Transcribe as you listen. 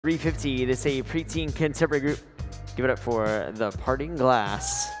350. This is a preteen contemporary group. Give it up for The Parting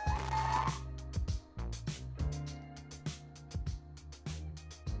Glass.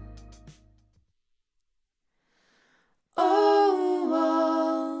 Oh,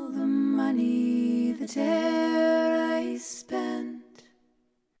 all the money that e'er I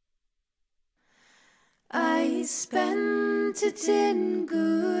spent it in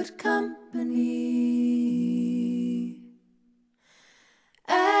good company,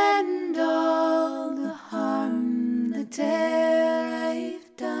 and all the harm that e'er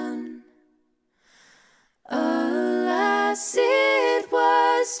I've done, alas, it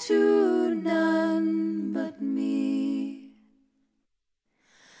was to none but me.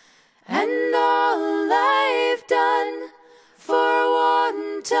 And all I've done for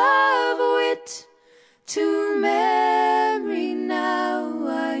want of wit to memory now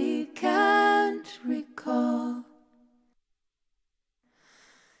I can't recall.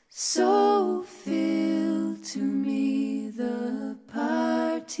 So fill to me the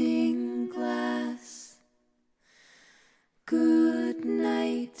parting glass. Good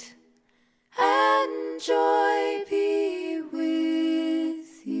night, and joy be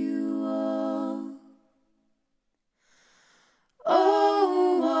with you all.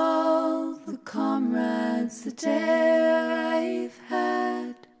 Oh, all the comrades that e'er I've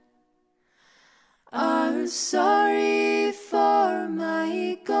had are sorry for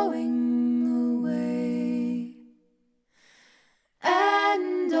my going away,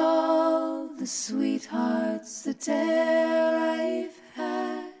 and all the sweethearts that e'er I've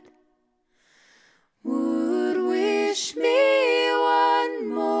had would wish me one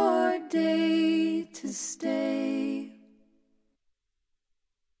more day to stay.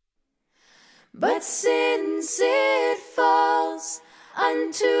 But since it falls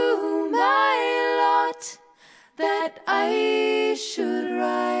unto my lot that I should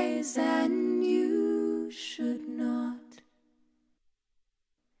rise and you should not,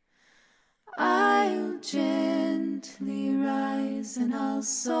 I'll gently rise and I'll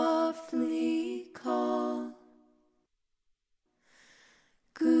softly call.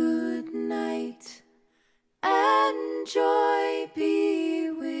 Good night, and joy be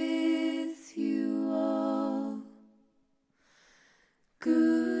with you all.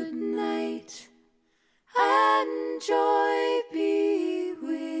 Good night, and joy be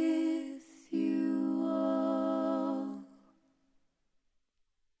with you all.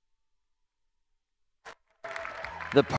 The